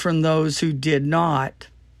died from those who did not.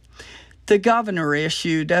 The governor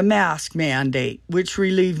issued a mask mandate, which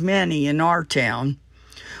relieved many in our town.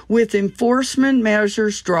 With enforcement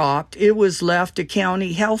measures dropped, it was left to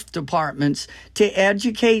county health departments to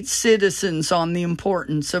educate citizens on the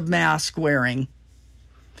importance of mask wearing.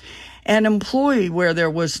 An employee where there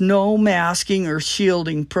was no masking or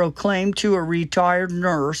shielding proclaimed to a retired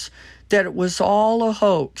nurse that it was all a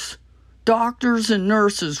hoax. Doctors and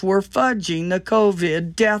nurses were fudging the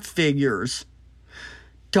COVID death figures.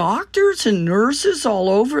 Doctors and nurses all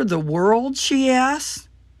over the world, she asked.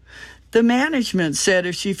 The management said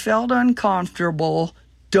if she felt uncomfortable,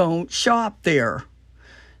 don't shop there.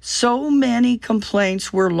 So many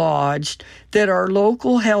complaints were lodged that our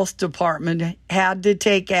local health department had to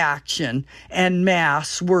take action, and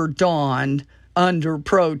masks were donned under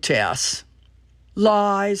protests.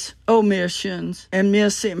 Lies, omissions, and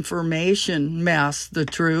misinformation masked the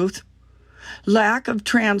truth. Lack of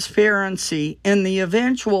transparency and the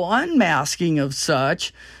eventual unmasking of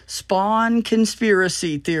such spawned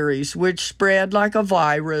conspiracy theories which spread like a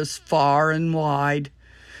virus far and wide.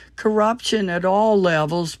 Corruption at all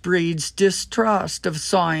levels breeds distrust of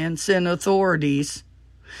science and authorities.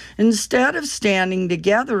 Instead of standing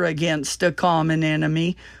together against a common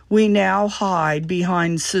enemy, we now hide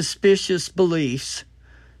behind suspicious beliefs.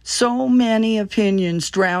 So many opinions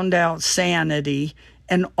drowned out sanity,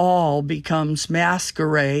 and all becomes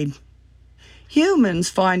masquerade. Humans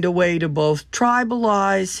find a way to both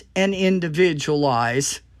tribalize and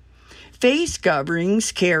individualize. Face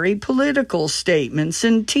coverings carry political statements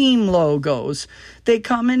and team logos. They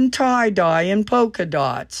come in tie-dye and polka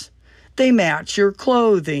dots. They match your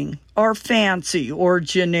clothing, are fancy or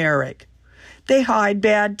generic. They hide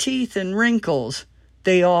bad teeth and wrinkles.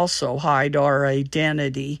 They also hide our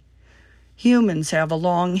identity. Humans have a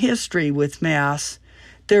long history with masks.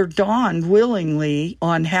 They're donned willingly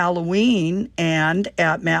on Halloween and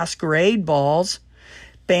at masquerade balls.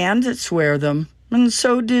 Bandits wear them, and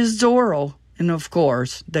so does Zorro, and of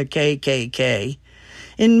course, the KKK.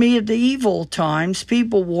 In medieval times,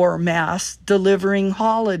 people wore masks delivering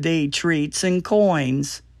holiday treats and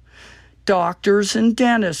coins. Doctors and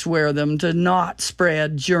dentists wear them to not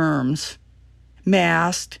spread germs.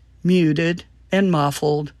 Masked, muted, and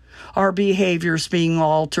muffled, our behaviors being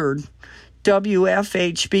altered.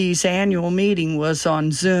 WFHB's annual meeting was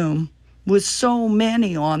on Zoom. With so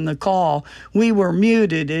many on the call, we were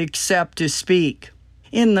muted except to speak.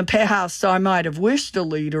 In the past, I might have wished a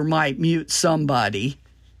leader might mute somebody.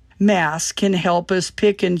 Masks can help us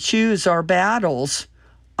pick and choose our battles.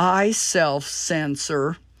 I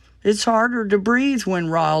self-censor. It's harder to breathe when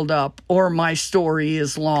riled up or my story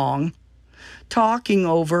is long. Talking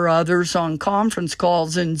over others on conference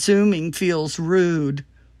calls and Zooming feels rude.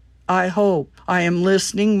 I hope I am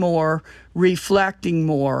listening more, reflecting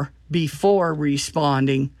more before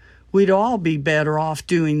responding. We'd all be better off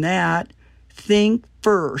doing that. Think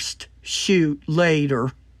first, shoot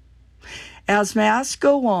later. As masks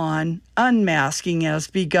go on, unmasking has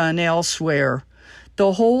begun elsewhere.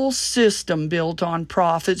 The whole system built on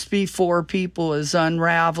profits before people is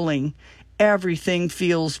unraveling. Everything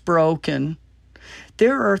feels broken.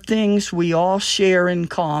 There are things we all share in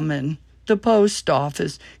common. The post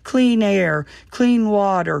office, clean air, clean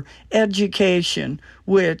water, education,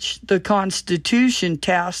 which the Constitution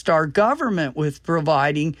tasked our government with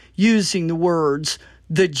providing using the words,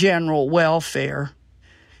 the general welfare.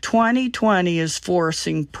 2020 is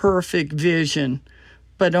forcing perfect vision,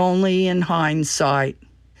 but only in hindsight.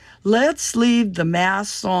 Let's leave the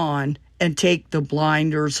masks on and take the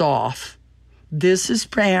blinders off. This is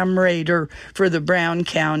Pam Rader for the Brown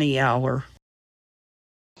County Hour.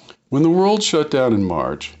 When the world shut down in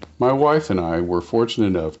March, my wife and I were fortunate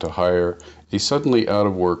enough to hire a suddenly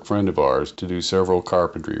out-of-work friend of ours to do several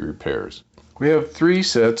carpentry repairs. We have 3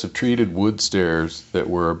 sets of treated wood stairs that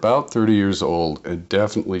were about 30 years old and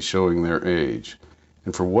definitely showing their age,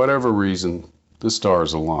 and for whatever reason, the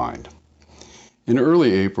stars aligned. In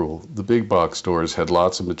early April, the big box stores had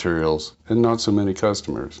lots of materials and not so many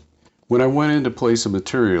customers. When I went in to place a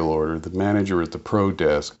material order, the manager at the pro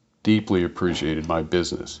desk deeply appreciated my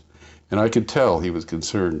business, and I could tell he was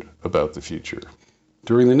concerned about the future.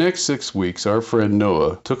 During the next 6 weeks, our friend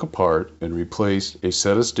Noah took apart and replaced a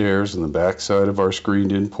set of stairs on the back side of our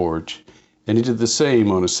screened-in porch, and he did the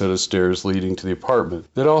same on a set of stairs leading to the apartment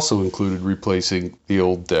that also included replacing the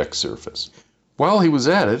old deck surface. While he was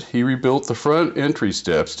at it, he rebuilt the front entry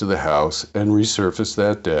steps to the house and resurfaced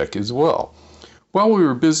that deck as well. While we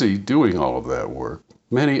were busy doing all of that work,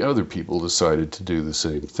 many other people decided to do the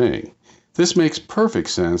same thing. This makes perfect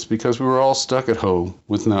sense because we were all stuck at home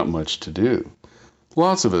with not much to do.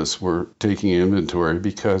 Lots of us were taking inventory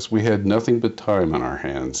because we had nothing but time on our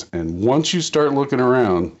hands, and once you start looking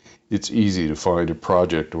around, it's easy to find a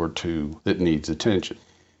project or two that needs attention.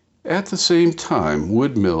 At the same time,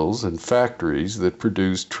 wood mills and factories that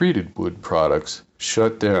produce treated wood products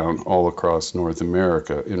shut down all across North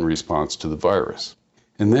America in response to the virus.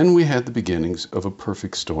 And then we had the beginnings of a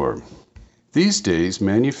perfect storm. These days,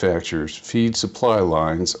 manufacturers feed supply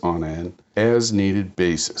lines on an as-needed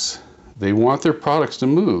basis. They want their products to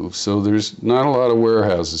move, so there's not a lot of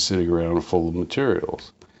warehouses sitting around full of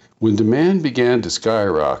materials. When demand began to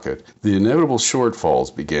skyrocket, the inevitable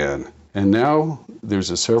shortfalls began, and now there's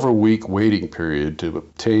a several-week waiting period to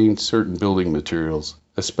obtain certain building materials,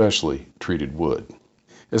 especially treated wood.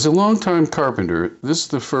 As a longtime carpenter, this is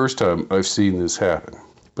the first time I've seen this happen.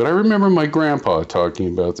 But I remember my grandpa talking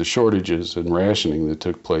about the shortages and rationing that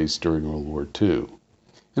took place during World War II.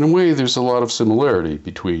 In a way, there's a lot of similarity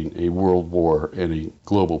between a world war and a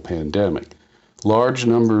global pandemic. Large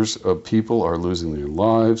numbers of people are losing their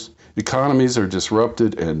lives, economies are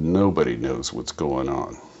disrupted, and nobody knows what's going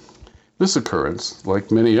on. This occurrence,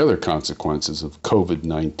 like many other consequences of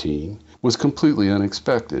COVID-19, was completely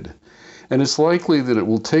unexpected, and it's likely that it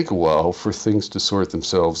will take a while for things to sort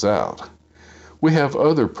themselves out. We have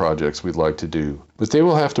other projects we'd like to do, but they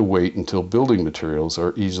will have to wait until building materials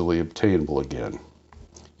are easily obtainable again.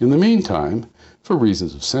 In the meantime, for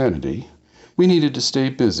reasons of sanity, we needed to stay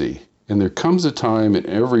busy, and there comes a time in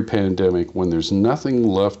every pandemic when there's nothing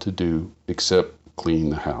left to do except clean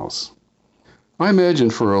the house. I imagine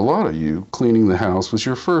for a lot of you, cleaning the house was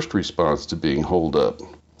your first response to being holed up,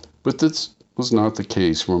 but this was not the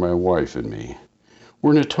case for my wife and me.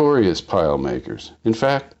 We're notorious pile makers. In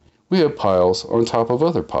fact, we have piles on top of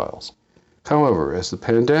other piles. However, as the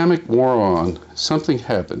pandemic wore on, something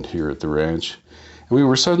happened here at the ranch, and we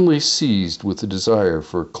were suddenly seized with the desire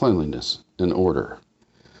for cleanliness and order.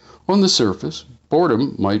 On the surface,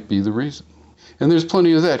 boredom might be the reason, and there's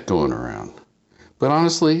plenty of that going around. But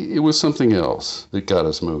honestly, it was something else that got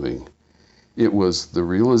us moving. It was the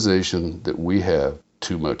realization that we have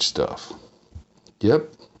too much stuff.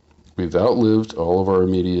 Yep, we've outlived all of our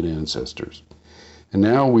immediate ancestors. And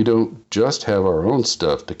now we don't just have our own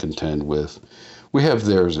stuff to contend with, we have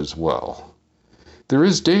theirs as well. There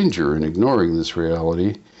is danger in ignoring this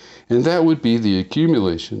reality, and that would be the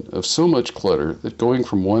accumulation of so much clutter that going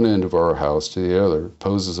from one end of our house to the other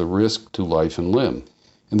poses a risk to life and limb.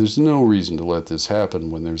 And there's no reason to let this happen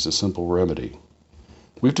when there's a simple remedy.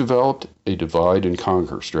 We've developed a divide and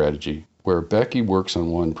conquer strategy where Becky works on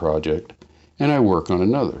one project and I work on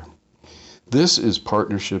another. This is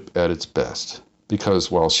partnership at its best, because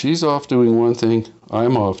while she's off doing one thing,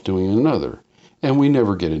 I'm off doing another, and we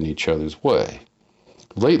never get in each other's way.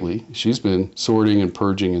 Lately, she's been sorting and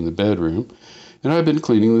purging in the bedroom, and I've been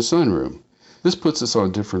cleaning the sunroom. This puts us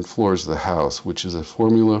on different floors of the house, which is a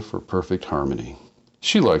formula for perfect harmony.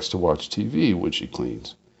 She likes to watch TV when she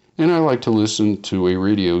cleans, and I like to listen to a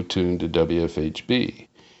radio tuned to WFHB.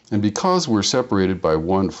 And because we're separated by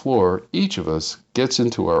one floor, each of us gets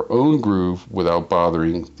into our own groove without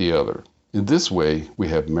bothering the other. In this way, we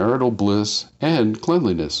have marital bliss and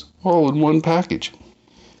cleanliness all in one package.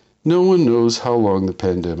 No one knows how long the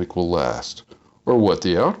pandemic will last, or what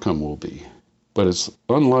the outcome will be, but it's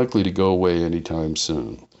unlikely to go away anytime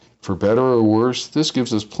soon. For better or worse, this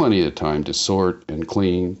gives us plenty of time to sort and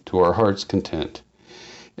clean to our heart's content.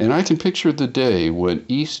 And I can picture the day when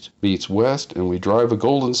East meets West and we drive a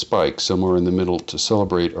golden spike somewhere in the middle to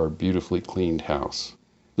celebrate our beautifully cleaned house.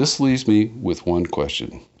 This leaves me with one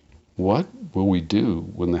question. What will we do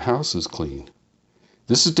when the house is clean?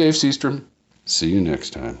 This is Dave Seastrom. See you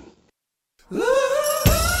next time.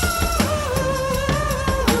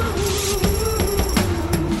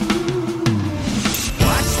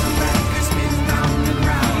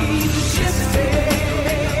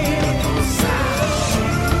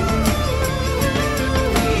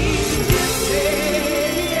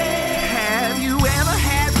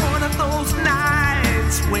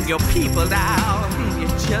 Your people out, and you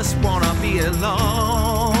just wanna be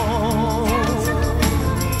alone.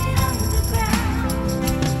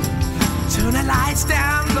 Turn the lights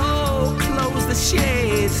down low, close the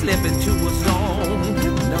shades, slip into a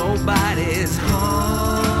zone. Nobody's home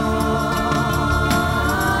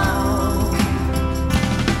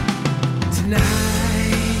tonight.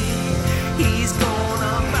 He's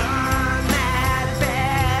gonna burn that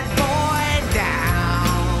bad boy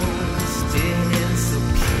down, spinning so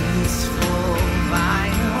peaceful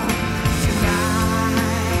vinyl tonight.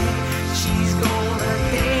 She's gonna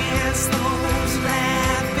dance those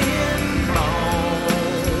laughing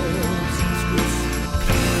bones with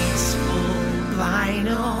peaceful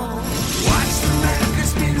vinyl. Watch the record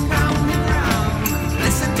spin round and round.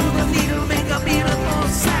 Listen to the needle make a beautiful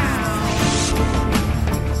sound.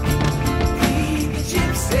 Beat the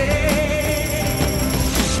gypsy.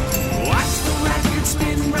 Watch the record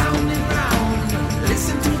spin round and round.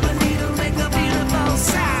 Listen to the needle make a beautiful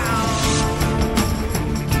sound.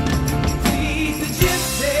 Beat the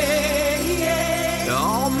gypsy.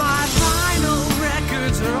 All my vinyl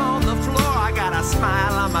records are on the floor. I got a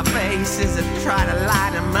smile on my face as I try to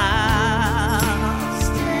light 'em up.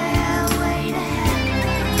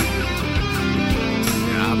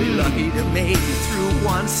 I'll be lucky to make it through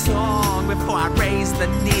one song before I raise the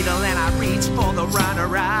needle and I reach for the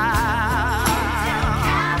runner-up.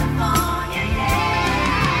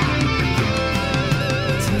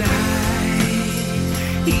 Tonight,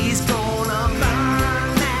 he's gonna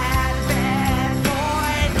burn that bad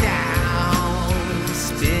boy down,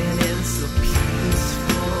 spinning so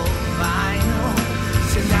peaceful vinyl.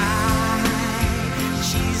 Tonight,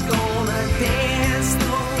 she's gonna dance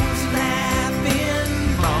those laughing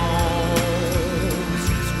bones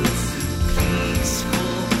with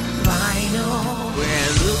peaceful vinyl. Where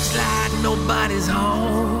it looks like nobody's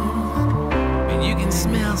home, and you can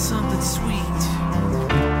smell something sweet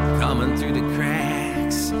coming through the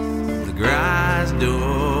cracks of the garage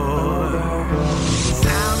door.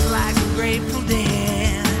 Sounds like a Grateful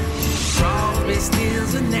Dead, Crosby,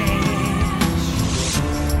 Stills and Nash.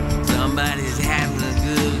 Somebody's having a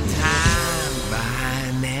good time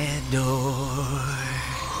behind that door.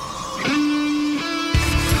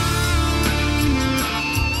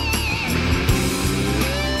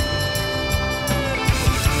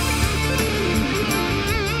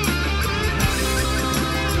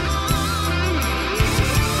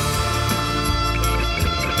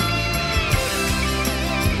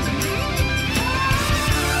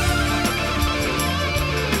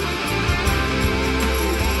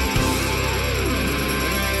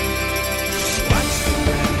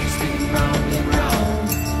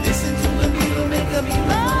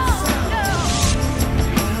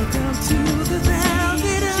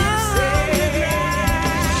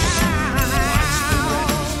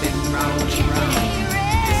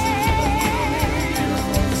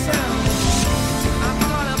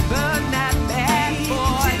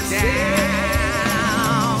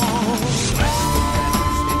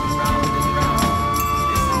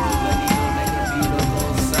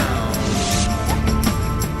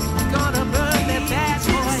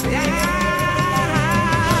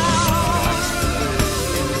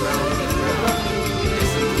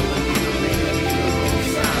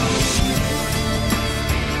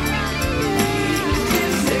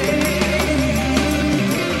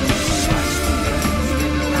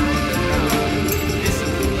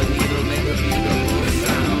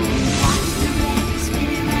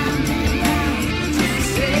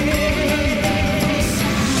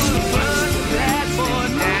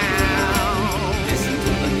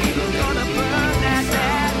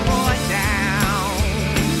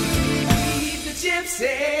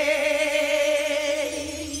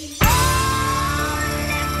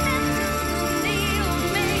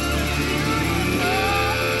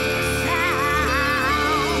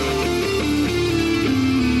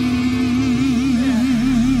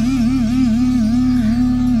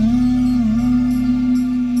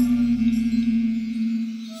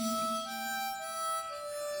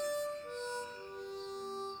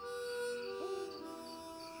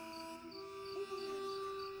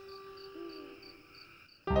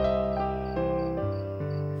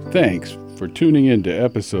 Thanks for tuning in to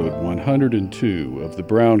episode 102 of the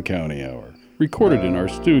Brown County Hour, recorded in our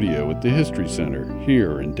studio at the History Center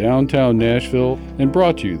here in downtown Nashville and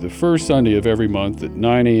brought to you the first Sunday of every month at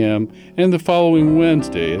 9 a.m. and the following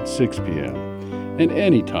Wednesday at 6 p.m. and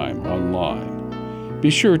anytime online. Be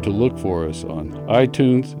sure to look for us on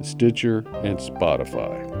iTunes, Stitcher, and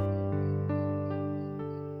Spotify.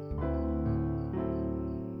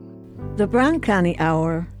 The Brown County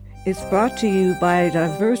Hour is brought to you by a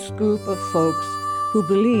diverse group of folks who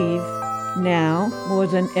believe now more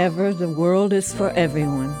than ever the world is for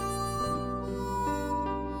everyone.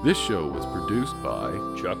 This show was produced by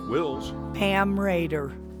Chuck Wills, Pam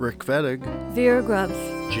Rader, Rick Fettig, Vera Grubbs,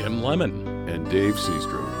 Jim Lemon, and Dave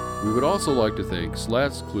Seastrom. We would also like to thank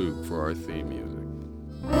Slats Klug for our theme music.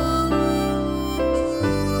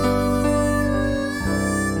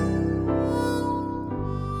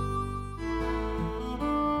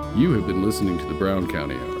 You have been listening to the Brown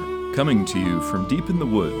County Hour, coming to you from deep in the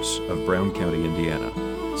woods of Brown County, Indiana.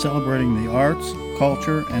 celebrating the arts,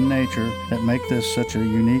 culture, and nature that make this such a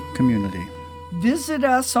unique community. Visit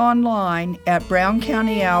us online at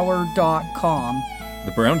browncountyhour.com.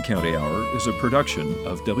 The Brown County Hour is a production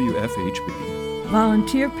of WFHB.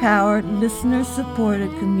 Volunteer-powered, listener-supported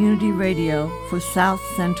community radio for South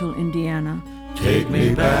Central Indiana. Take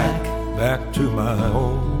me back to my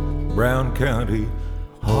old Brown County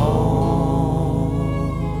home.